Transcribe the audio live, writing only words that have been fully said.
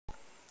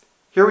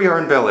Here we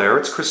are in Bel Air.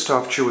 It's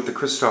Christophe Choo with the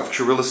Christophe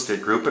Choo Real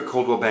Estate Group at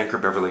Coldwell Banker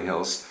Beverly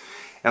Hills.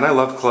 And I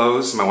love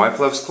clothes. My wife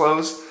loves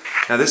clothes.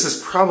 Now this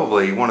is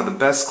probably one of the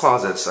best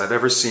closets I've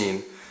ever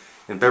seen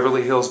in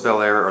Beverly Hills,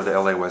 Bel Air, or the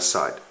LA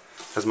Westside.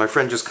 As my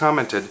friend just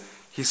commented,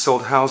 he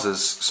sold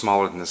houses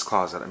smaller than this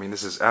closet. I mean,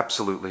 this is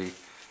absolutely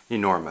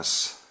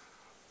enormous.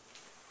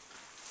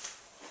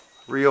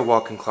 Real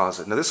walk-in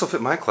closet. Now this will fit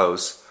my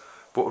clothes.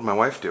 What would my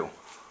wife do?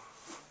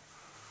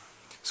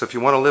 So if you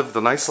want to live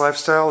the nice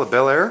lifestyle of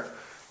Bel Air,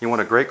 you want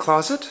a great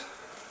closet,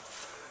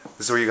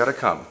 this is where you got to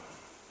come.